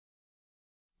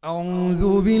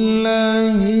أعوذ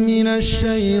بالله من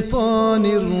الشيطان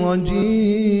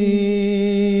الرجيم.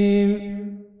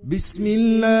 بسم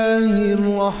الله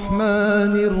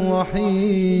الرحمن الرحيم.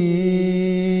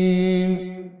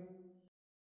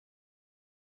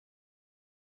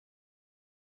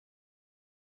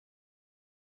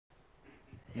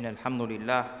 إن الحمد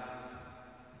لله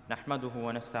نحمده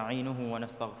ونستعينه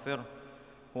ونستغفره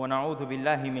ونعوذ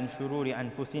بالله من شرور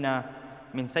أنفسنا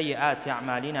من سيئات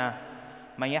أعمالنا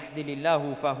من يهد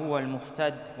الله فهو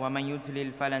المهتد ومن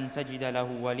يضلل فلن تجد له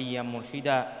وليا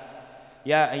مرشدا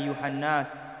يا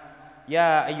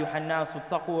أيها الناس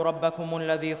اتقوا ربكم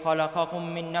الذي خلقكم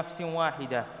من نفس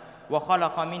واحدة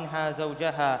وخلق منها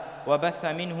زوجها وبث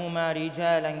منهما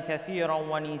رجالا كثيرا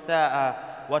ونساء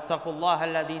واتقوا الله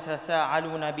الذي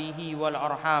تساءلون به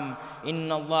والأرحام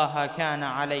إن الله كان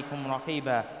عليكم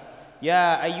رقيبا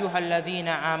يا أيها الذين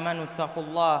آمنوا اتقوا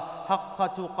الله حق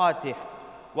تقاته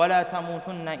ولا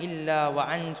تموتن إلا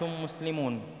وأنتم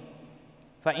مسلمون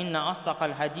فإن أصدق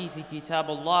الحديث كتاب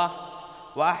الله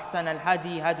وأحسن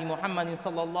الهدي هدي محمد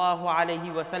صلى الله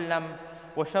عليه وسلم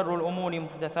وشر الأمور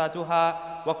محدثاتها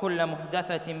وكل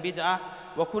محدثة بدعة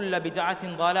وكل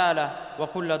بدعة ضلالة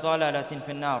وكل ضلالة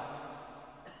في النار.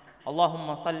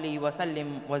 اللهم صل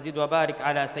وسلم وزد وبارك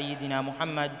على سيدنا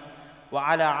محمد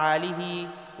وعلى آله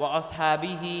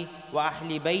وأصحابه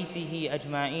وأهل بيته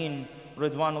أجمعين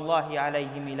رضوان الله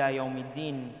عليهم إلى يوم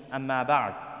الدين أما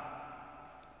بعد.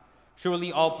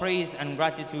 Surely all praise and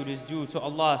gratitude is due to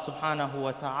Allah subhanahu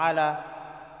wa ta'ala,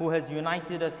 who has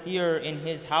united us here in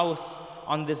His house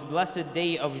on this blessed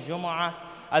day of Jummah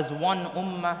as one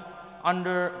ummah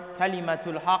under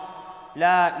kalimatul haq,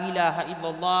 la ilaha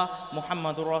illallah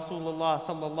Muhammadur Rasulullah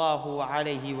sallallahu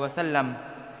alayhi wa sallam.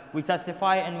 We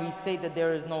testify and we state that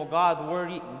there is no God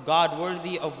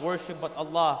worthy of worship but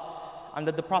Allah, and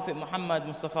that the Prophet Muhammad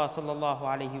Mustafa sallallahu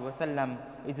alayhi wa sallam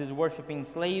is his worshipping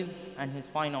slave and his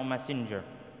final messenger.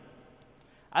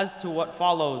 As to what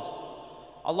follows,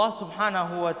 Allah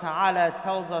subhanahu wa ta'ala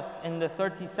tells us in the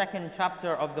 32nd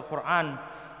chapter of the Quran,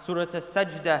 Surah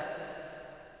As-Sajdah,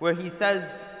 where He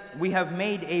says, "We have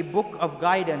made a book of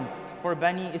guidance for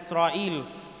Bani Israel,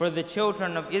 for the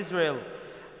children of Israel,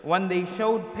 when they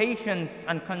showed patience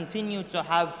and continued to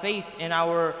have faith in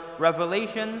our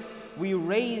revelations, we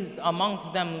raised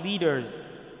amongst them leaders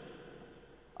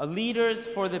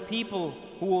for the people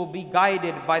who will be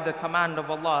guided by the command of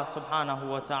Allah subhanahu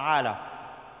wa ta'ala."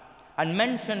 And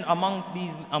mentioned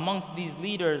amongst these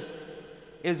leaders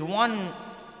is one,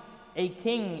 a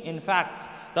king, in fact,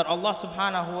 that Allah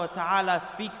subhanahu wa ta'ala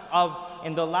speaks of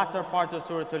in the latter part of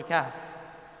Surah Al-Kahf,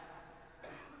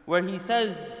 where He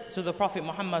says to the Prophet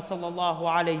Muhammad sallallahu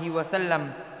alayhi wa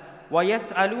sallam,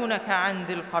 وَيَسْأَلُونَكَ عَنْ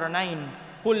ذِي الْقَرْنَيْنِ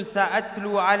قُلْ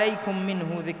سَأَتْلُو عَلَيْكُمْ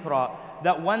مِنْهُ ذِكْرًا.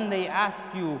 That when they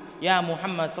ask you, Ya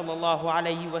Muhammad sallallahu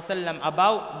alayhi wa sallam,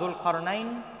 about Dhul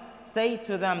Qarnayn, say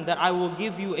to them that I will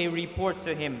give you a report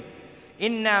to him.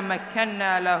 إِنَّا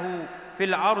مَكَّنَّا لَهُ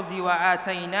فِي الْأَرْضِ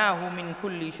وَآتَيْنَاهُ مِنْ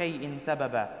كُلِّ شَيْءٍ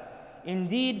سَبَبًا.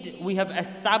 Indeed, we have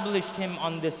established him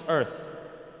on this earth,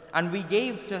 and we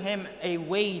gave to him a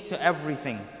way to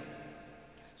everything.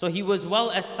 So he was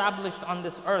well established on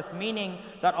this earth, meaning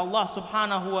that Allah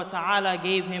subhanahu wa ta'ala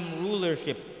gave him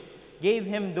rulership, gave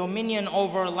him dominion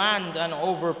over land and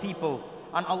over people.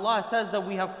 And Allah says that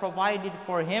we have provided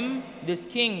for him, this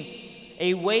king,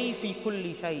 a way fi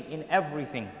kulli shay, in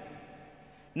everything.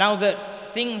 Now that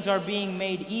things are being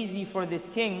made easy for this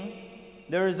king,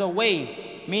 there is a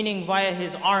way, meaning via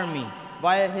his army,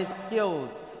 via his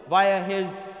skills, via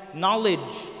his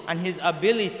knowledge and his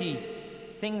ability,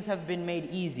 things have been made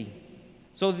easy.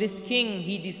 So this king,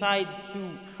 he decides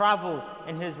to travel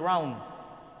in his realm.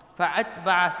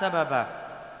 فَأَتْبَعَ سَبَبًا.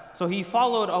 So he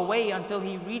followed a way until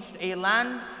he reached a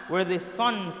land where the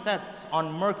sun sets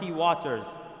on murky waters,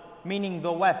 meaning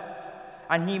the west.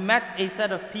 And he met a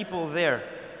set of people there.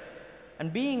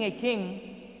 And being a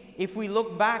king, if we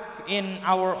look back in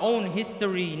our own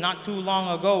history not too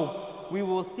long ago, we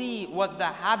will see what the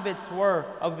habits were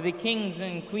of the kings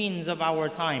and queens of our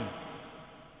time.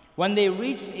 When they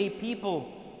reached a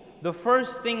people, the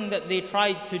first thing that they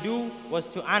tried to do was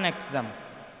to annex them,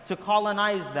 to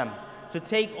colonize them, to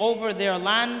take over their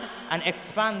land and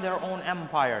expand their own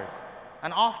empires.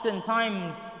 And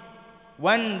oftentimes,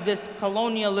 when this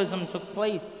colonialism took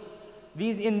place,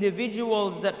 these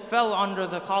individuals that fell under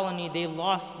the colony, they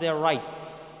lost their rights.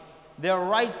 Their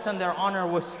rights and their honor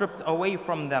was stripped away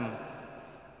from them.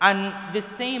 And the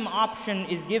same option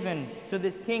is given to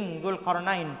this king, Dhul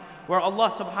Qarnayn, where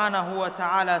Allah subhanahu wa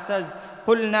ta'ala says,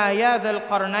 قُلْنَا يَا ذَا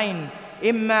الْقَرْنَيْنِ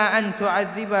إِمَّا أَن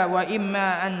تُعَذِّبَ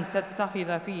وَإِمَّا أَن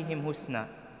تَتَّخِذَ فِيهِمْ حُسْنًا.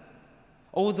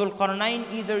 O Dhul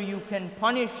Qarnayn, either you can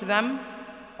punish them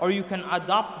or you can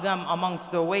adopt them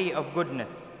amongst the way of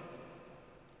goodness.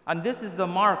 And this is the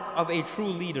mark of a true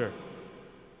leader.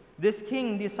 This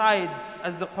king decides,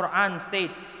 as the Quran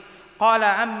states, قال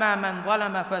أما من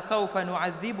ظلم فسوف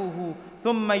نعذبه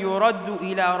ثم يرد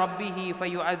إلى ربه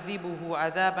فيعذبه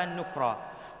عذابا نكرا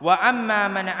وأما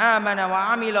من آمن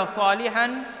وعمل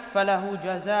صالحا فله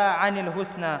جزاء عن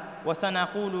الحسنى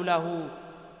وسنقول له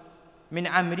من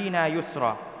أمرنا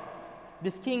يسرا.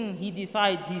 This king, he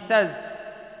decides, he says,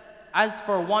 as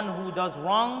for one who does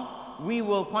wrong, we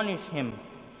will punish him.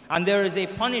 And there is a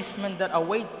punishment that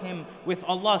awaits him with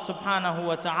Allah subhanahu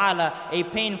wa ta'ala, a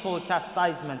painful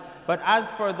chastisement. But as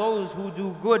for those who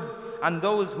do good and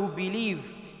those who believe,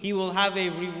 he will have a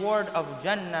reward of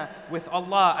Jannah with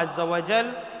Allah Azza wa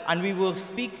Jal, and we will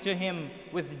speak to him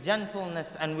with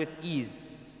gentleness and with ease.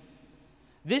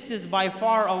 This is by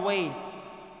far away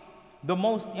the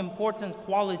most important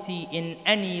quality in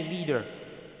any leader.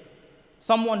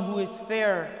 Someone who is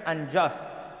fair and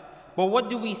just. But what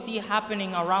do we see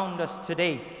happening around us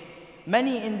today?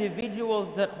 Many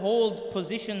individuals that hold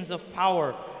positions of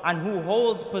power and who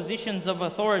hold positions of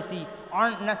authority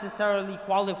aren't necessarily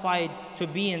qualified to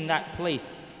be in that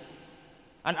place.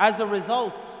 And as a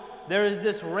result, there is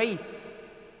this race,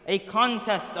 a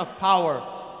contest of power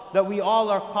that we all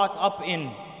are caught up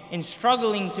in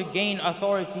struggling to gain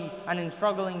authority and in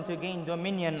struggling to gain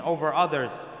dominion over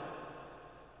others.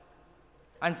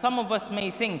 And some of us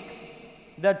may think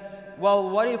that, well,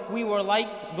 what if we were like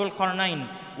Dhul Qarnayn?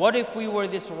 What if we were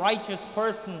this righteous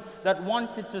person that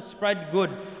wanted to spread good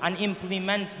and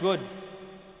implement good?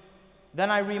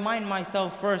 Then I remind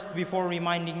myself first, before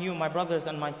reminding you, my brothers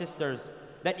and my sisters,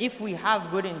 that if we have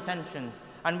good intentions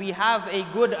and we have a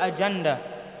good agenda,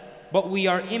 but we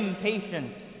are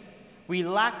impatient, we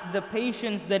lack the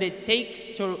patience that it takes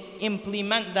to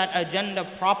implement that agenda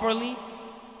properly,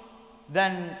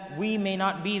 then we may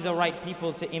not be the right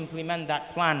people to implement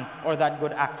that plan or that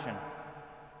good action.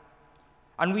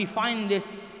 And we find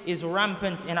this is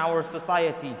rampant in our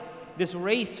society, this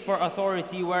race for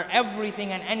authority where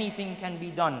everything and anything can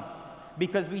be done,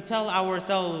 because we tell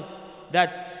ourselves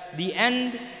that the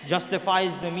end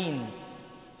justifies the means.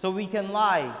 So we can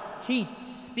lie, cheat,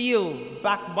 steal,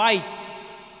 backbite,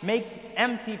 make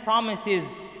empty promises,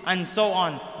 and so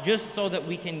on, just so that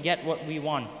we can get what we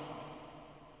want.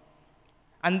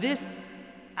 And this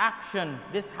action,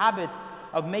 this habit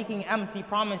of making empty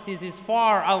promises is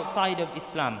far outside of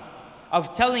Islam,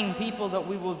 of telling people that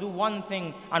we will do one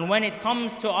thing, and when it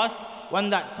comes to us, when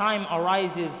that time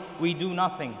arises, we do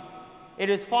nothing. It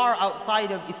is far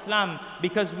outside of Islam,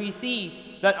 because we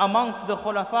see that amongst the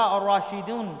Khulafa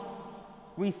al-Rashidun,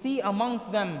 we see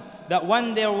amongst them that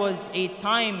when there was a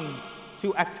time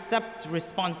to accept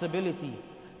responsibility,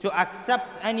 to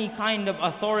accept any kind of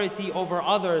authority over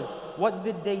others, what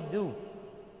did they do?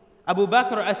 Abu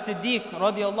Bakr As-Siddiq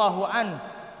radiallahu anh,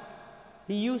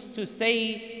 he used to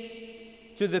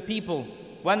say to the people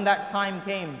when that time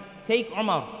came, take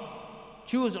Umar,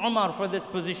 choose Umar for this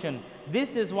position.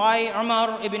 This is why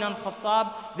Umar ibn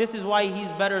al-Khattab, this is why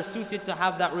he's better suited to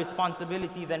have that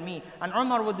responsibility than me. And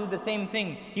Umar would do the same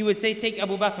thing. He would say, take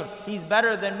Abu Bakr, he's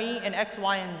better than me in X,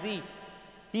 Y, and Z.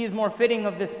 He is more fitting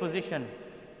of this position.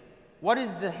 What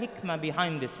is the hikmah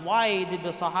behind this? Why did the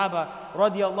Sahaba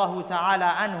radiallahu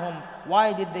ta'ala anhum,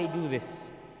 why did they do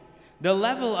this? The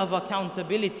level of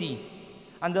accountability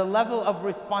and the level of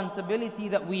responsibility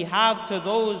that we have to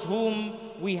those whom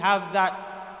we have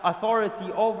that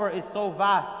authority over is so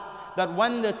vast that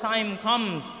when the time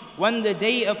comes, when the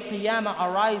day of Qiyamah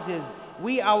arises,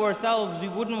 we ourselves, we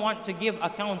wouldn't want to give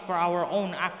account for our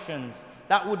own actions.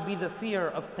 That would be the fear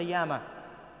of Qiyamah.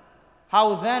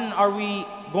 How then are we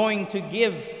going to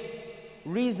give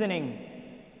reasoning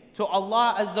to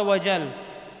Allah Azza wa Jal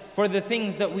for the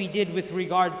things that we did with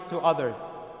regards to others?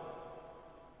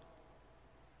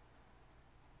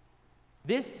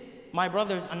 This, my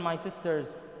brothers and my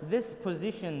sisters, this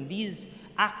position, these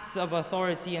acts of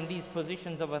authority and these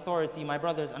positions of authority, my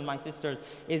brothers and my sisters,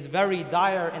 is very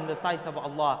dire in the sight of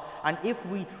Allah. And if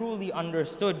we truly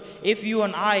understood, if you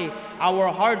and I,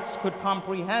 our hearts could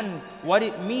comprehend what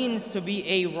it means to be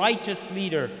a righteous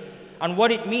leader and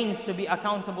what it means to be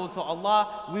accountable to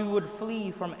Allah, we would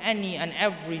flee from any and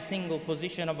every single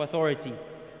position of authority.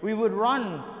 We would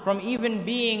run from even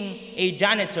being a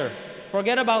janitor.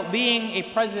 Forget about being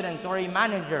a president or a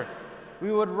manager.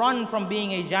 We would run from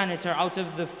being a janitor out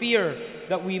of the fear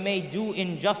that we may do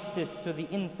injustice to the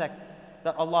insects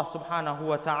that Allah subhanahu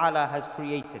wa ta'ala has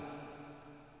created.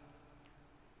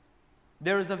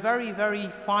 There is a very, very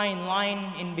fine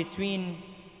line in between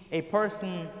a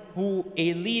person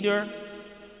a leader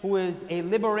who is a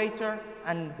liberator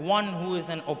and one who is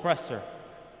an oppressor.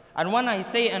 And when I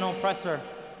say an oppressor,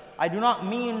 I do not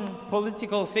mean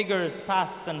political figures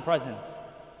past and present.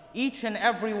 Each and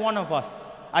every one of us,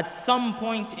 at some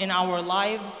point in our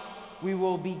lives, we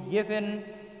will be given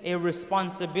a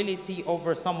responsibility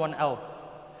over someone else.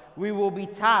 We will be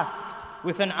tasked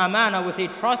with an amana, with a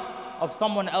trust of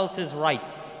someone else's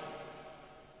rights.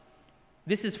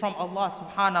 This is from Allah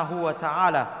subhanahu wa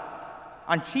ta'ala.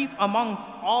 And chief amongst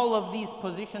all of these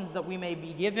positions that we may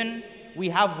be given, we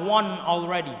have one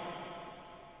already.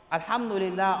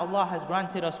 Alhamdulillah, Allah has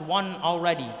granted us one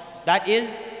already. That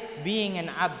is being an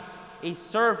abd, a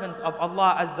servant of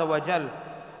Allah Azza wa Jal.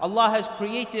 Allah has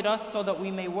created us so that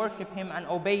we may worship Him and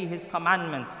obey His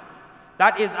commandments.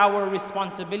 That is our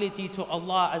responsibility to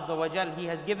Allah Azza wa Jal. He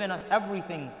has given us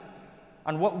everything.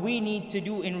 And what we need to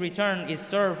do in return is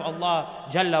serve Allah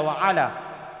Jalla wa Ala.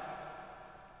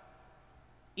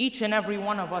 Each and every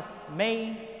one of us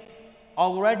may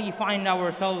already find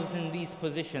ourselves in these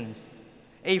positions.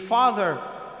 A father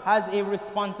has a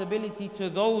responsibility to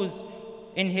those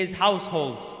in his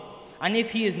household. And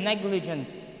if he is negligent,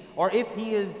 or if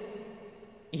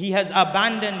he has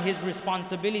abandoned his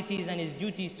responsibilities and his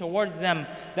duties towards them,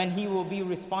 then he will be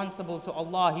responsible to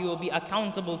Allah. He will be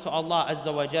accountable to Allah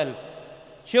Azza wa Jal.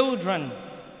 Children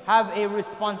have a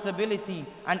responsibility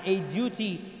and a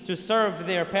duty to serve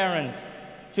their parents,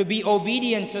 to be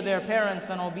obedient to their parents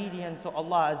and obedient to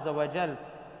Allah Azza wa Jal.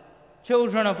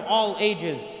 Children of all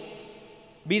ages,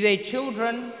 be they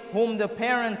children whom the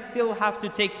parents still have to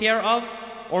take care of,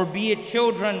 or be it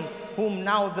children whom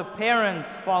now the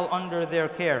parents fall under their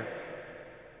care.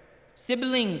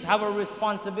 Siblings have a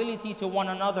responsibility to one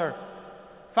another.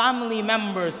 Family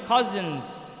members,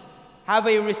 cousins, have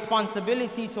a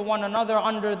responsibility to one another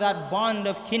under that bond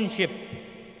of kinship.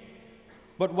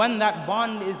 But when that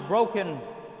bond is broken,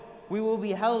 we will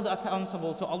be held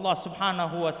accountable to Allah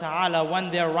subhanahu wa ta'ala when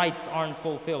their rights aren't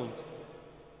fulfilled.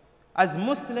 As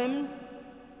Muslims,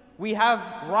 we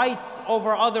have rights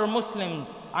over other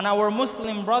Muslims, and our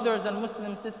Muslim brothers and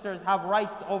Muslim sisters have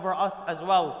rights over us as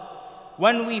well.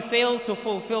 When we fail to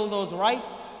fulfill those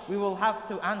rights, we will have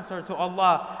to answer to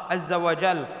Allah Azza wa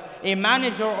Jal. A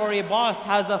manager or a boss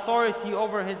has authority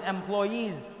over his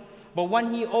employees, but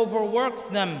when he overworks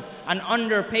them and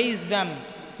underpays them,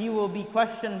 he will be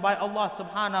questioned by Allah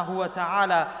subhanahu wa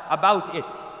ta'ala about it.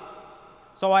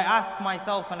 So I ask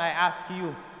myself and I ask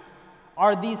you,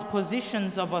 are these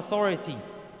positions of authority,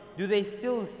 do they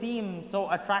still seem so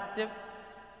attractive?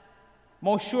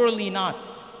 Most surely not.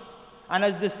 And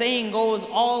as the saying goes,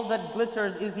 all that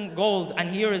glitters isn't gold,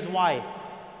 and here is why.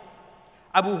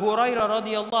 Abu Hurairah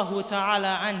radiyallahu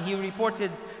ta'ala and he reported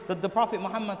that the Prophet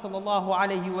Muhammad sallallahu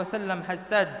alayhi wa sallam has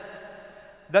said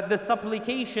that the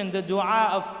supplication, the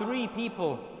dua of three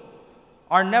people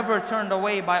are never turned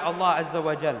away by Allah Azza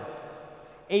wa Jal.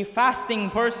 A fasting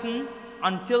person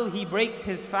until he breaks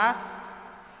his fast,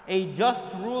 a just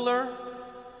ruler,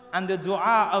 and the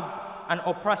dua of an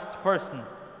oppressed person.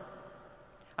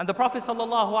 And the Prophet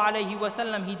sallallahu alayhi wa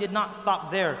sallam, he did not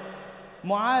stop there.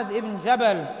 Mu'adh ibn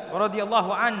Jabal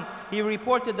radiyallahu an, he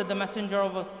reported that the Messenger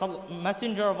of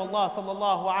Allah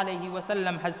sallallahu alayhi wa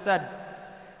sallam has said,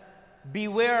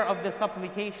 beware of the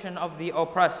supplication of the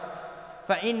oppressed,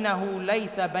 فَإِنَّهُ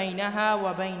لَيْسَ بَيْنَهَا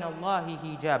وَبَيْنَ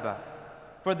اللَّهِ حِجَابًا.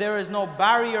 For there is no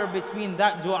barrier between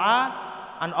that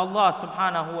dua and Allah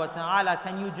subhanahu wa ta'ala.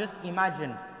 Can you just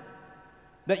imagine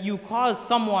that you cause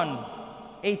someone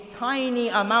a tiny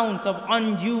amount of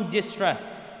undue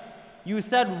distress? You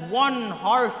said one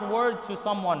harsh word to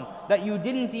someone that you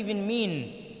didn't even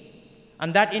mean,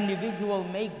 and that individual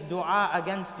makes dua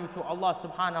against you to Allah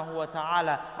subhanahu wa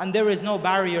ta'ala, and there is no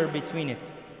barrier between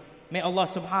it. May Allah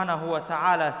subhanahu wa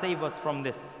ta'ala save us from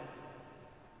this.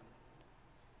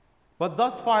 But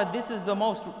thus far, this is the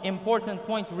most important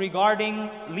point regarding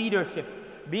leadership,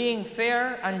 being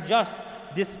fair and just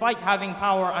despite having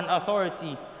power and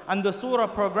authority. And the surah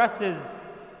progresses.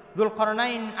 Dhul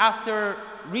Qarnayn, after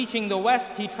reaching the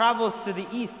west, he travels to the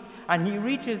east, and he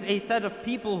reaches a set of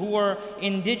people who were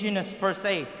indigenous per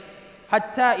se.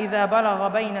 حتى إذا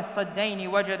بلغ بين الصدين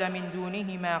وجد من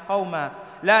دونهما قوما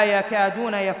لا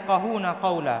يكادون يفقهون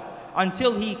قولا.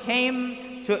 Until he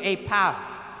came to a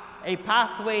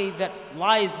pathway that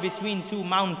lies between two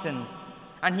mountains.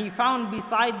 And he found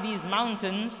beside these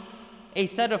mountains a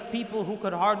set of people who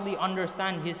could hardly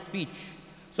understand his speech.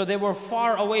 So they were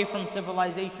far away from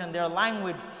civilization. Their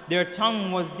language, their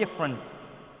tongue was different.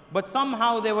 But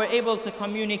somehow they were able to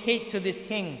communicate to this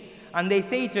king. And they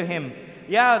say to him,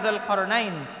 يا ذا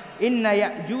القرنين إن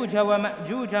يأجوج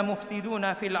ومأجوج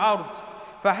مفسدون في الأرض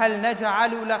فهل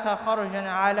نجعل لك خرجا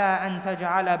على أن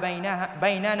تجعل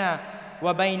بيننا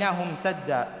وبينهم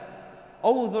سدا.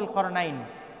 O Dhul Qarnayn,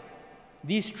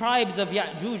 these tribes of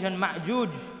Ya'juj and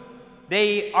Ma'juj,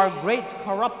 they are great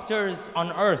corruptors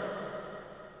on earth.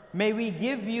 May we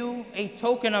give you a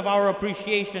token of our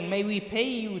appreciation. May we pay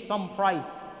you some price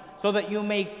so that you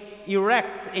may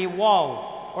erect a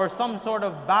wall or some sort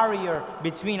of barrier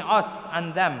between us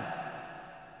and them.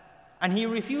 And he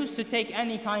refused to take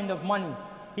any kind of money.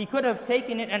 He could have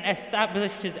taken it and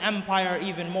established his empire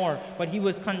even more, but he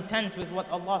was content with what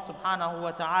Allah subhanahu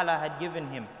wa ta'ala had given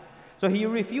him. So he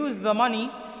refused the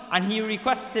money and he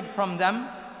requested from them,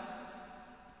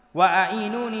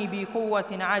 وَأَعِينُونِي بِقُوَّةٍ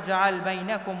أَجْعَلْ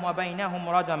بَيْنَكُمْ وَبَيْنَهُمْ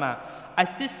رَدَمًا.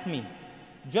 Assist me.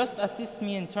 Just assist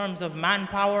me in terms of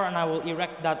manpower and I will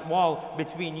erect that wall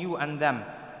between you and them.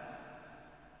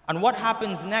 And what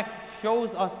happens next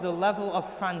shows us the level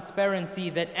of transparency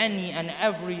that any and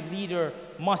every leader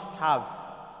must have.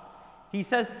 He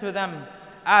says to them,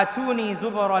 آتوني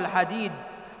زبر الحديد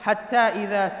حتى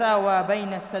إذا ساوى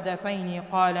بين السدفين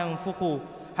قال انفخوا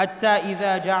حتى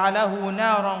إذا جعله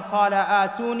نارا قال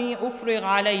آتوني أفرغ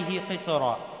عليه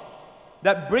قطرا.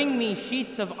 That bring me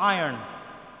sheets of iron.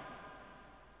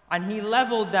 And he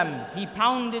leveled them, he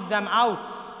pounded them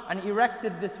out and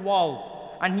erected this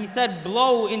wall. And he said,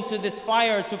 blow into this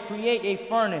fire to create a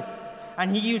furnace.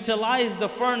 And he utilized the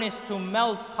furnace to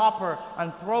melt copper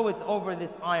and throw it over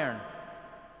this iron.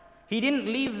 He didn't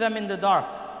leave them in the dark.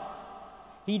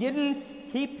 He didn't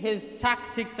keep his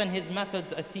tactics and his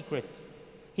methods a secret.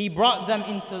 He brought them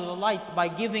into the light by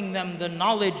giving them the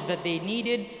knowledge that they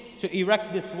needed to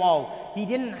erect this wall. He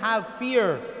didn't have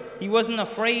fear. He wasn't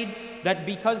afraid that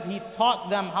because he taught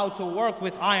them how to work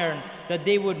with iron, that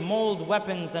they would mold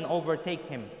weapons and overtake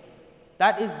him.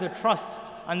 That is the trust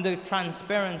and the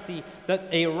transparency that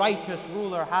a righteous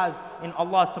ruler has in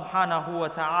Allah subhanahu wa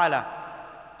ta'ala.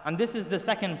 And this is the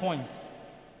second point.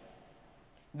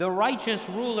 The righteous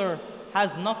ruler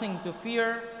has nothing to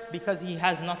fear because he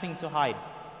has nothing to hide.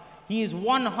 He is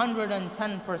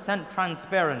 110%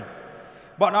 transparent.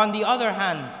 But on the other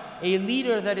hand, a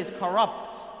leader that is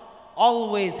corrupt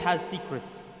always has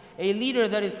secrets. A leader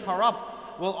that is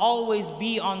corrupt will always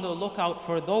be on the lookout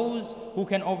for those who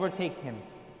can overtake him.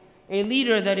 A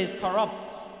leader that is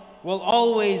corrupt will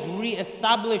always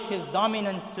re-establish his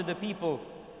dominance to the people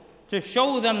to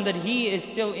show them that he is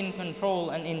still in control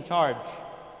and in charge.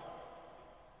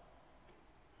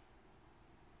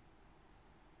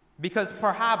 Because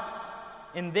perhaps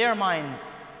in their minds,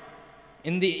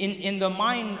 in the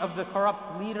mind of the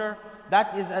corrupt leader,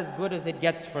 that is as good as it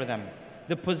gets for them,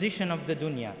 the position of the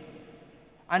dunya.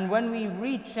 And when we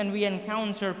reach and we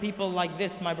encounter people like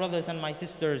this, my brothers and my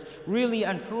sisters, really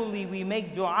and truly we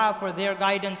make dua for their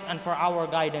guidance and for our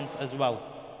guidance as well.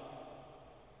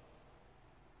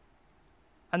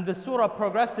 And the surah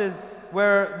progresses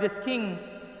where this king,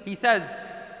 he says,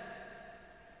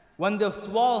 when this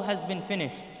wall has been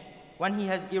finished, when he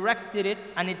has erected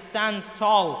it and it stands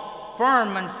tall,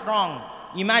 firm and strong,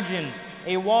 imagine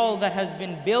a wall that has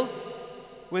been built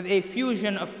with a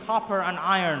fusion of copper and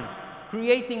iron,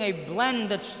 creating a blend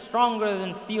that's stronger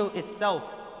than steel itself.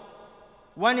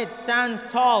 When it stands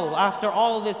tall after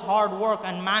all this hard work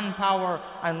and manpower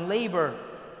and labor,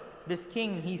 this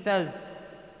king, he says,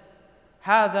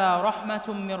 هذا رحمة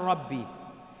من ربي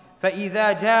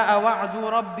فإذا جاء وعد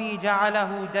ربي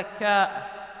جعله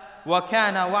دكاء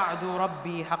وكان وعد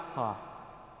ربي حقا.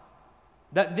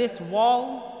 That this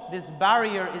wall, this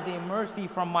barrier is a mercy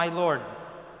from my Lord.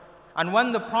 And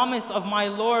when the promise of my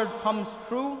Lord comes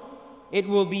true, it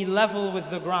will be level with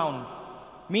the ground.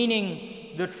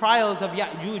 Meaning the trials of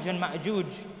Ya'juj and Ma'juj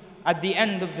at the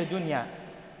end of the dunya.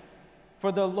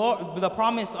 For the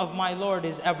promise of my Lord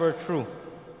is ever true.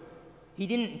 He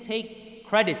didn't take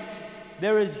credit.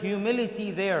 There is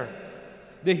humility there.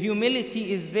 The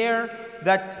humility is there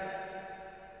that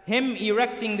him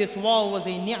erecting this wall was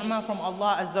a ni'mah from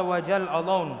Allah Azza wa Jal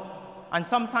alone. And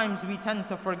sometimes we tend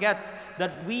to forget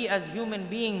that we as human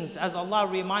beings, as Allah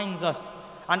reminds us,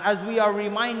 and as we are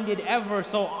reminded ever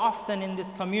so often in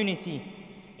this community,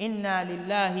 Inna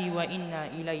lillahi wa inna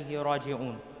ilayhi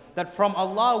raji'un. That from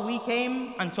Allah we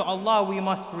came and to Allah we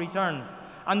must return.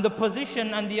 And the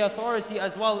position and the authority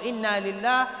as well, Inna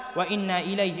lillah wa inna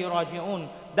ilayhi raji'un.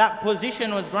 That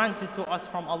position was granted to us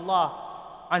from Allah.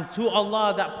 And to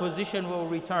Allah that position will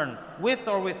return, with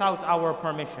or without our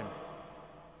permission.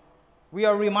 We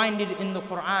are reminded in the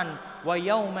Quran,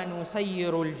 وَيَوْمَ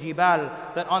نُسَيِّرُ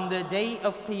الْجِبَالِ, that on the day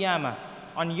of Qiyamah,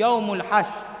 on Yawmul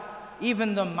Hashr,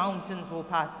 even the mountains will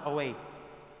pass away.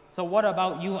 So what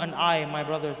about you and I, my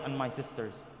brothers and my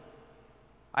sisters?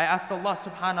 I ask Allah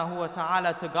subhanahu wa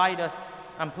ta'ala to guide us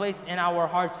and place in our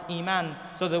hearts iman,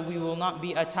 so that we will not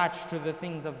be attached to the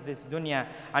things of this dunya.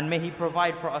 And may He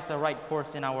provide for us a right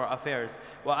course in our affairs.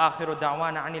 Wa akhiru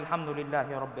da'wana anil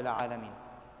hamdulillahi rabbil alameen.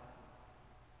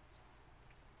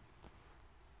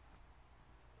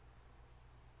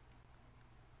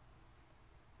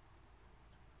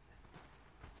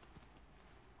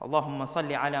 اللهم صل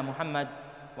على محمد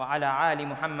وعلى آل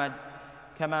محمد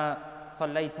كما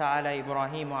صليت على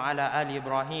إبراهيم وعلى آل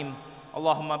إبراهيم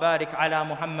اللهم بارك على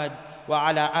محمد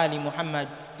وعلى آل محمد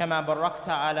كما باركت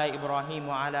على إبراهيم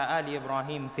وعلى آل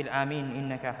إبراهيم في الآمين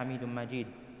إنك حميد مجيد.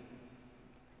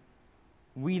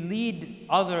 We lead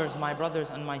others, my brothers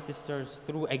and my sisters,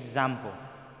 through example.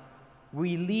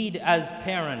 We lead as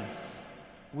parents.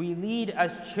 We lead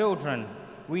as children.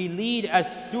 We lead as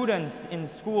students in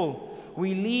school.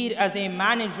 We lead as a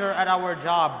manager at our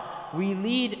job. We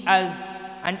lead as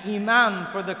an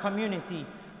imam for the community.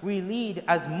 We lead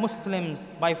as Muslims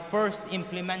by first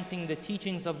implementing the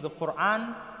teachings of the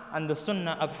Quran and the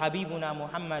Sunnah of Habibuna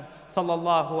Muhammad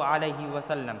sallallahu alayhi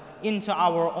wasallam into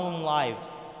our own lives.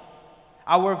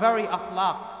 Our very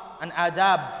akhlaq and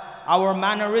adab, our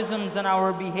mannerisms and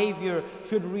our behavior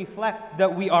should reflect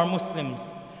that we are Muslims.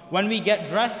 When we get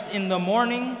dressed in the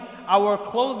morning, our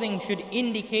clothing should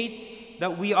indicate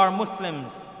that we are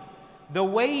Muslims. The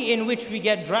way in which we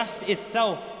get dressed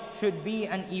itself should be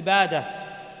an ibadah.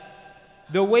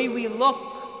 The way we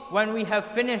look when we have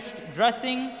finished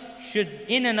dressing should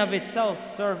in and of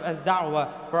itself serve as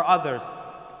da'wah for others.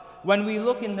 When we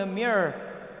look in the mirror,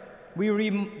 we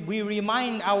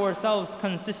remind ourselves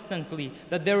consistently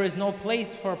that there is no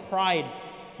place for pride.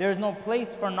 There is no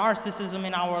place for narcissism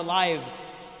in our lives,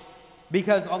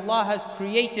 because Allah has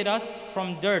created us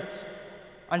from dirt,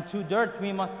 and to dirt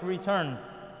we must return.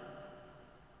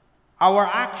 Our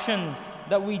actions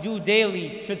that we do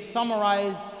daily should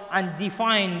summarize and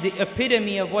define the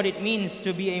epitome of what it means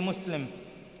to be a Muslim.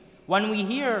 When we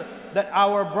hear that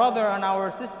our brother and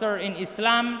our sister in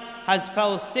Islam has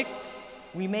fell sick,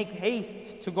 we make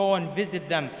haste to go and visit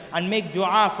them and make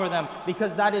dua for them,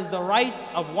 because that is the right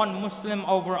of one Muslim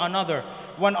over another.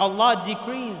 When Allah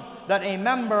decrees that a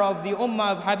member of the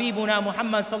ummah of Habibuna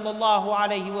Muhammad sallallahu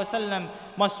alayhi wasallam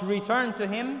must return to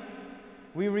him,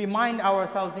 we remind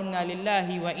ourselves, inna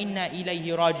lillahi wa inna ilayhi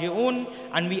raji'un,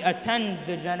 and we attend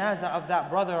the janazah of that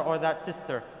brother or that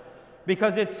sister,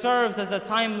 because it serves as a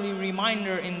timely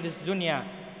reminder in this dunya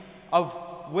of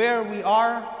where we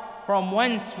are, from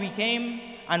whence we came,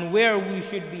 and where we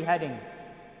should be heading.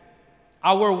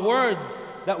 Our words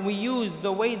that we use,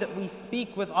 the way that we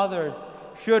speak with others,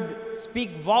 should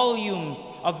speak volumes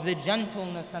of the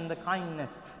gentleness and the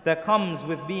kindness that comes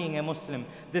with being a Muslim.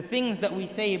 The things that we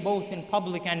say both in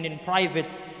public and in private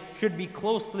should be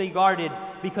closely guarded,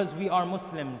 because we are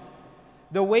Muslims.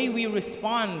 The way we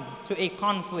respond to a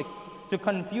conflict, to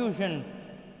confusion,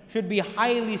 should be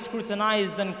highly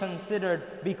scrutinized and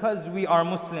considered, because we are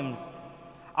Muslims.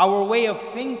 Our way of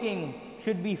thinking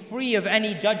should be free of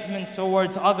any judgment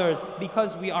towards others,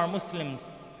 because we are Muslims.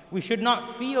 We should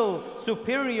not feel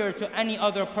superior to any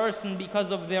other person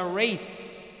because of their race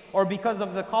or because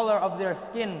of the color of their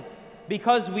skin,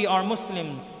 because we are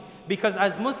Muslims. Because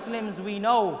as Muslims we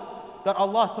know that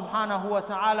Allah subhanahu wa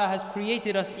ta'ala has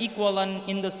created us equal, and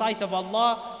in the sight of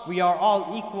Allah we are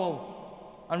all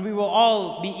equal, and we will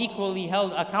all be equally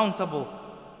held accountable.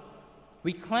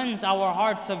 We cleanse our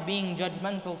hearts of being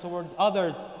judgmental towards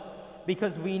others,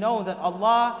 because we know that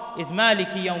Allah is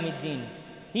Maliki Yawmiddin.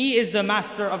 He is the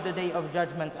master of the day of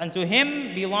judgment, and to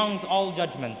Him belongs all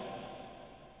judgment.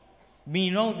 We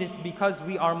know this because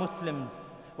we are Muslims.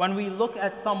 When we look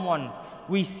at someone,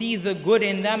 we see the good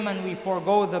in them and we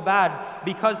forego the bad,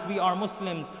 because we are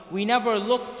Muslims. We never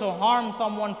look to harm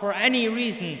someone for any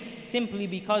reason, simply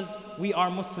because we are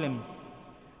Muslims.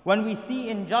 When we see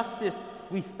injustice,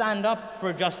 we stand up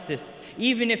for justice,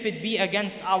 even if it be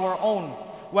against our own.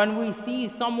 When we see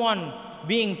someone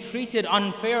being treated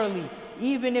unfairly,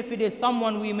 even if it is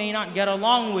someone we may not get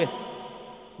along with,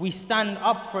 we stand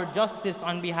up for justice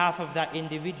on behalf of that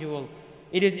individual.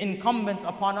 It is incumbent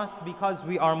upon us because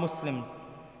we are Muslims.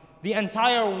 The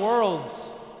entire world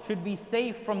should be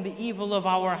safe from the evil of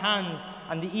our hands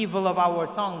and the evil of our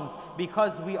tongues,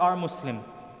 because we are Muslim.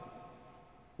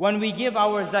 When we give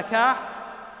our zakah,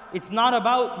 it's not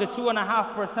about the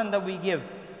 2.5% that we give.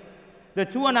 The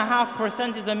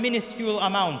 2.5% is a minuscule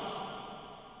amount.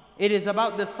 It is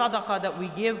about the sadaqah that we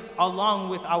give along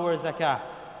with our zakah.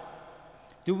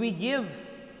 Do we give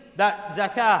that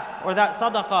zakah or that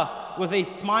sadaqah with a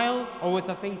smile or with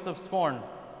a face of scorn?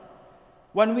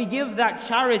 When we give that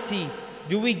charity,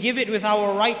 do we give it with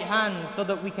our right hand so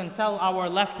that we can tell our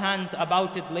left hands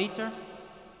about it later?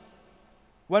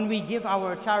 When we give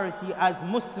our charity as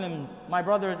Muslims, my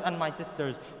brothers and my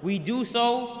sisters, we do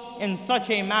so in such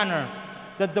a manner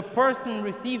that the person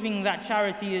receiving that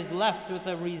charity is left with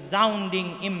a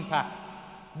resounding impact.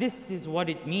 This is what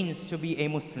it means to be a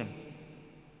Muslim.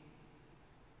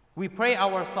 We pray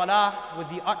our salah with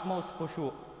the utmost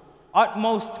khushu',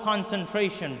 utmost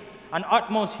concentration, and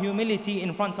utmost humility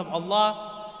in front of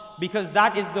Allah, because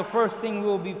that is the first thing we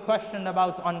will be questioned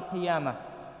about on Qiyamah.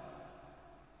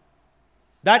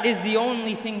 That is the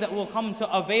only thing that will come to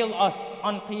avail us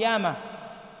on Qiyamah,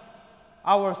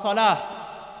 our salah.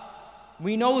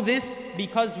 We know this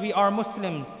because we are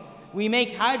Muslims. We make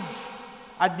Hajj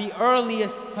at the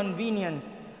earliest convenience,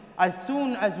 as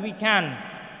soon as we can,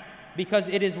 because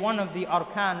it is one of the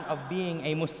arkan of being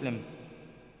a Muslim.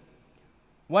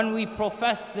 When we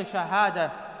profess the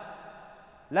Shahada,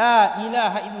 La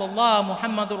ilaha illallah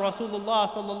Muhammadur Rasulullah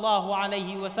sallallahu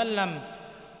alayhi wa sallam,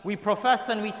 we profess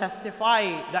and we testify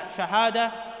that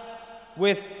Shahada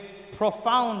with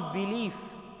profound belief,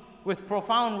 with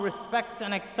profound respect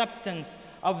and acceptance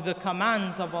of the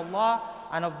commands of Allah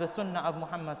and of the Sunnah of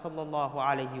Muhammad sallallahu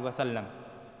alayhi wa sallam.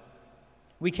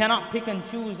 We cannot pick and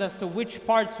choose as to which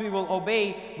parts we will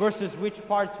obey versus which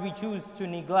parts we choose to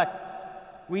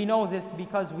neglect. We know this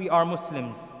because we are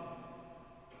Muslims.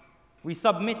 We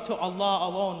submit to Allah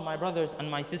alone, my brothers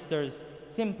and my sisters,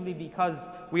 simply because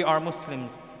we are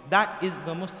Muslims. That is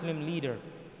the Muslim leader.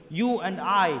 You and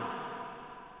I,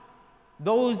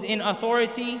 those in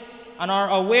authority and are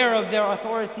aware of their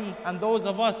authority, and those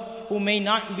of us who may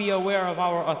not be aware of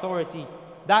our authority,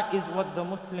 that is what the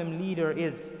Muslim leader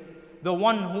is. The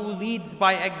one who leads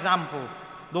by example,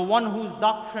 the one whose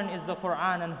doctrine is the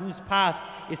Quran and whose path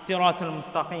is Sirat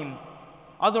al-Mustaqim.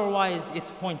 Otherwise,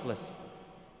 it's pointless.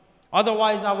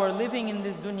 Otherwise, our living in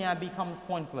this dunya becomes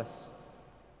pointless.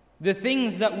 The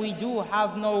things that we do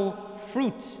have no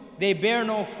fruit. They bear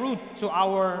no fruit to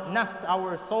our nafs,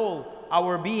 our soul,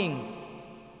 our being.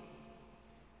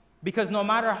 Because no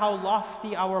matter how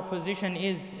lofty our position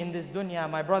is in this dunya,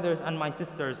 my brothers and my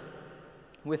sisters,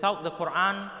 without the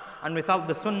Quran and without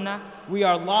the Sunnah, we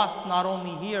are lost not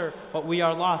only here, but we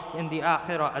are lost in the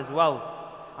Akhirah as well.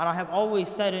 And I have always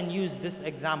said and used this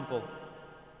example,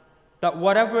 that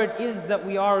whatever it is that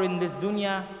we are in this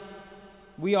dunya,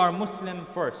 we are Muslim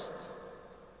first.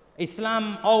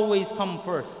 Islam always comes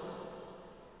first.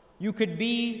 You could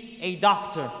be a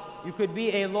doctor, you could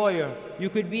be a lawyer, you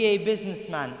could be a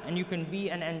businessman, and you can be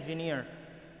an engineer.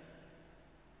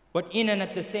 But in and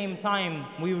at the same time,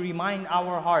 we remind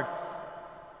our hearts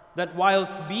that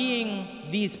whilst being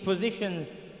these positions,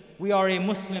 we are a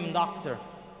Muslim doctor.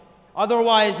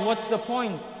 Otherwise, what's the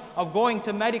point of going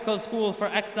to medical school for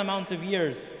X amount of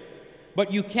years?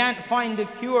 But you can't find the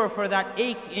cure for that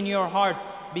ache in your heart,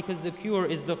 because the cure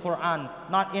is the Quran,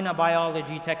 not in a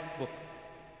biology textbook.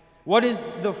 What is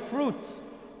the fruit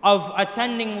of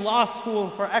attending law school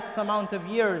for X amount of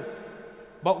years,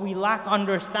 but we lack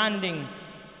understanding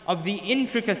of the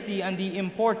intricacy and the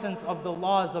importance of the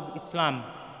laws of Islam?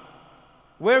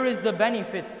 Where is the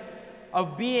benefit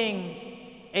of being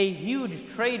a huge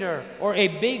trader or a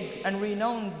big and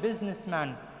renowned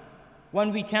businessman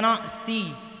when we cannot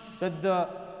see that the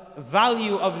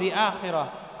value of the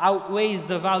Akhirah outweighs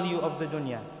the value of the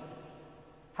dunya?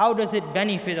 How does it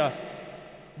benefit us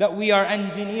that we are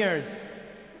engineers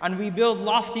and we build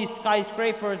lofty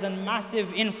skyscrapers and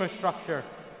massive infrastructure,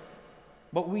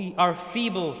 but we are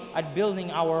feeble at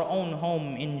building our own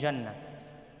home in Jannah?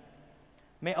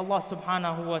 May Allah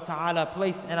subhanahu wa ta'ala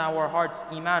place in our hearts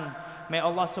iman. May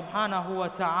Allah subhanahu wa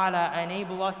ta'ala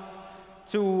enable us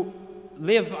to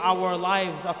live our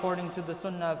lives according to the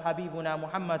sunnah of Habibuna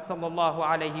Muhammad sallallahu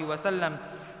alayhi wa sallam.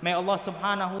 May Allah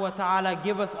subhanahu wa ta'ala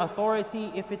give us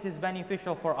authority if it is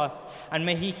beneficial for us. And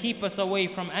may He keep us away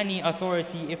from any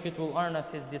authority if it will earn us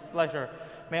His displeasure.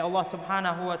 May Allah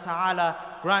subhanahu wa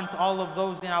ta'ala grant all of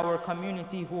those in our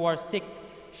community who are sick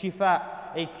shifa,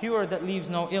 a cure that leaves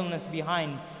no illness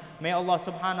behind. May Allah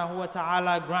subhanahu wa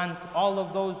ta'ala grant all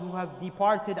of those who have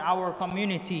departed our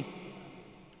community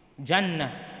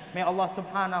Jannah. May Allah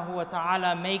subhanahu wa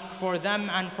ta'ala make for them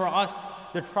and for us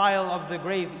the trial of the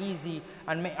grave easy.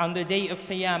 And may, on the day of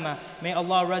Qiyamah, may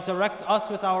Allah resurrect us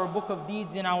with our book of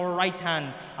deeds in our right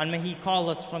hand, and may He call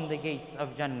us from the gates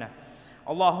of Jannah.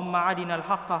 اللهم أرنا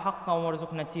الحق حقا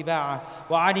وارزقنا اتباعه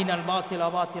وأرنا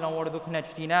الباطل باطلا وارزقنا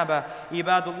اجتنابه.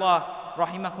 عباد الله,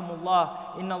 رحمكم الله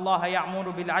إن الله يأمر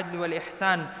بالعدل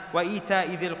والإحسان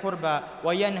وإيتاء ذي القربى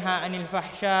وينهى عن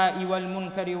الفحشاء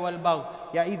والمنكر والبغي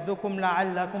يعظكم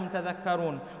لعلكم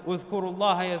تذكرون اذكروا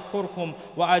الله يذكركم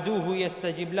وأدعوه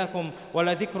يستجب لكم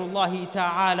ولذكر الله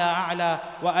تعالى أعلى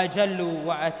وأجل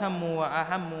وأتم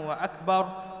وأهم وأكبر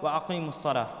وأقيموا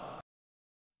الصلاة.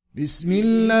 بسم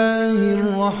الله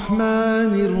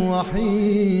الرحمن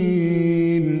الرحيم.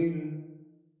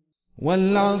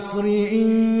 والعصر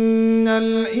إن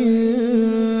الإنسان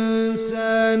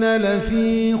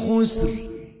لفي خسر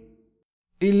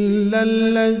إلا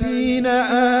الذين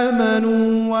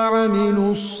آمنوا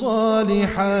وعملوا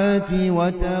الصالحات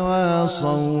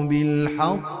وتواصوا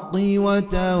بالحق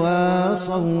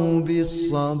وتواصوا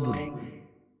بالصبر